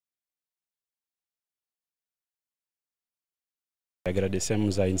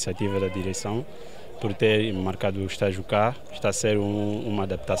Agradecemos a iniciativa da direção por ter marcado o estágio cá. Está a ser uma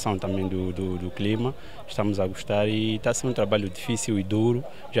adaptação também do clima. Estamos a gostar e está a ser um trabalho difícil e duro,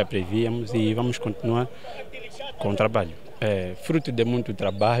 já prevíamos e vamos continuar com o trabalho. É fruto de muito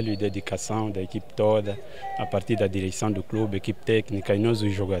trabalho e dedicação da equipe toda, a partir da direção do clube, equipe técnica e nós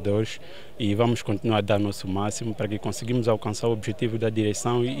os jogadores, e vamos continuar a dar nosso máximo para que conseguimos alcançar o objetivo da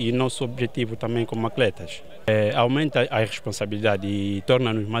direção e nosso objetivo também como atletas. Aumenta a responsabilidade e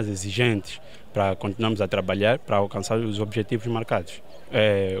torna-nos mais exigentes para continuarmos a trabalhar para alcançar os objetivos marcados.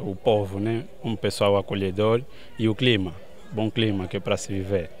 O povo, né? Um pessoal acolhedor e o clima, bom clima que é para se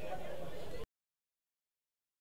viver.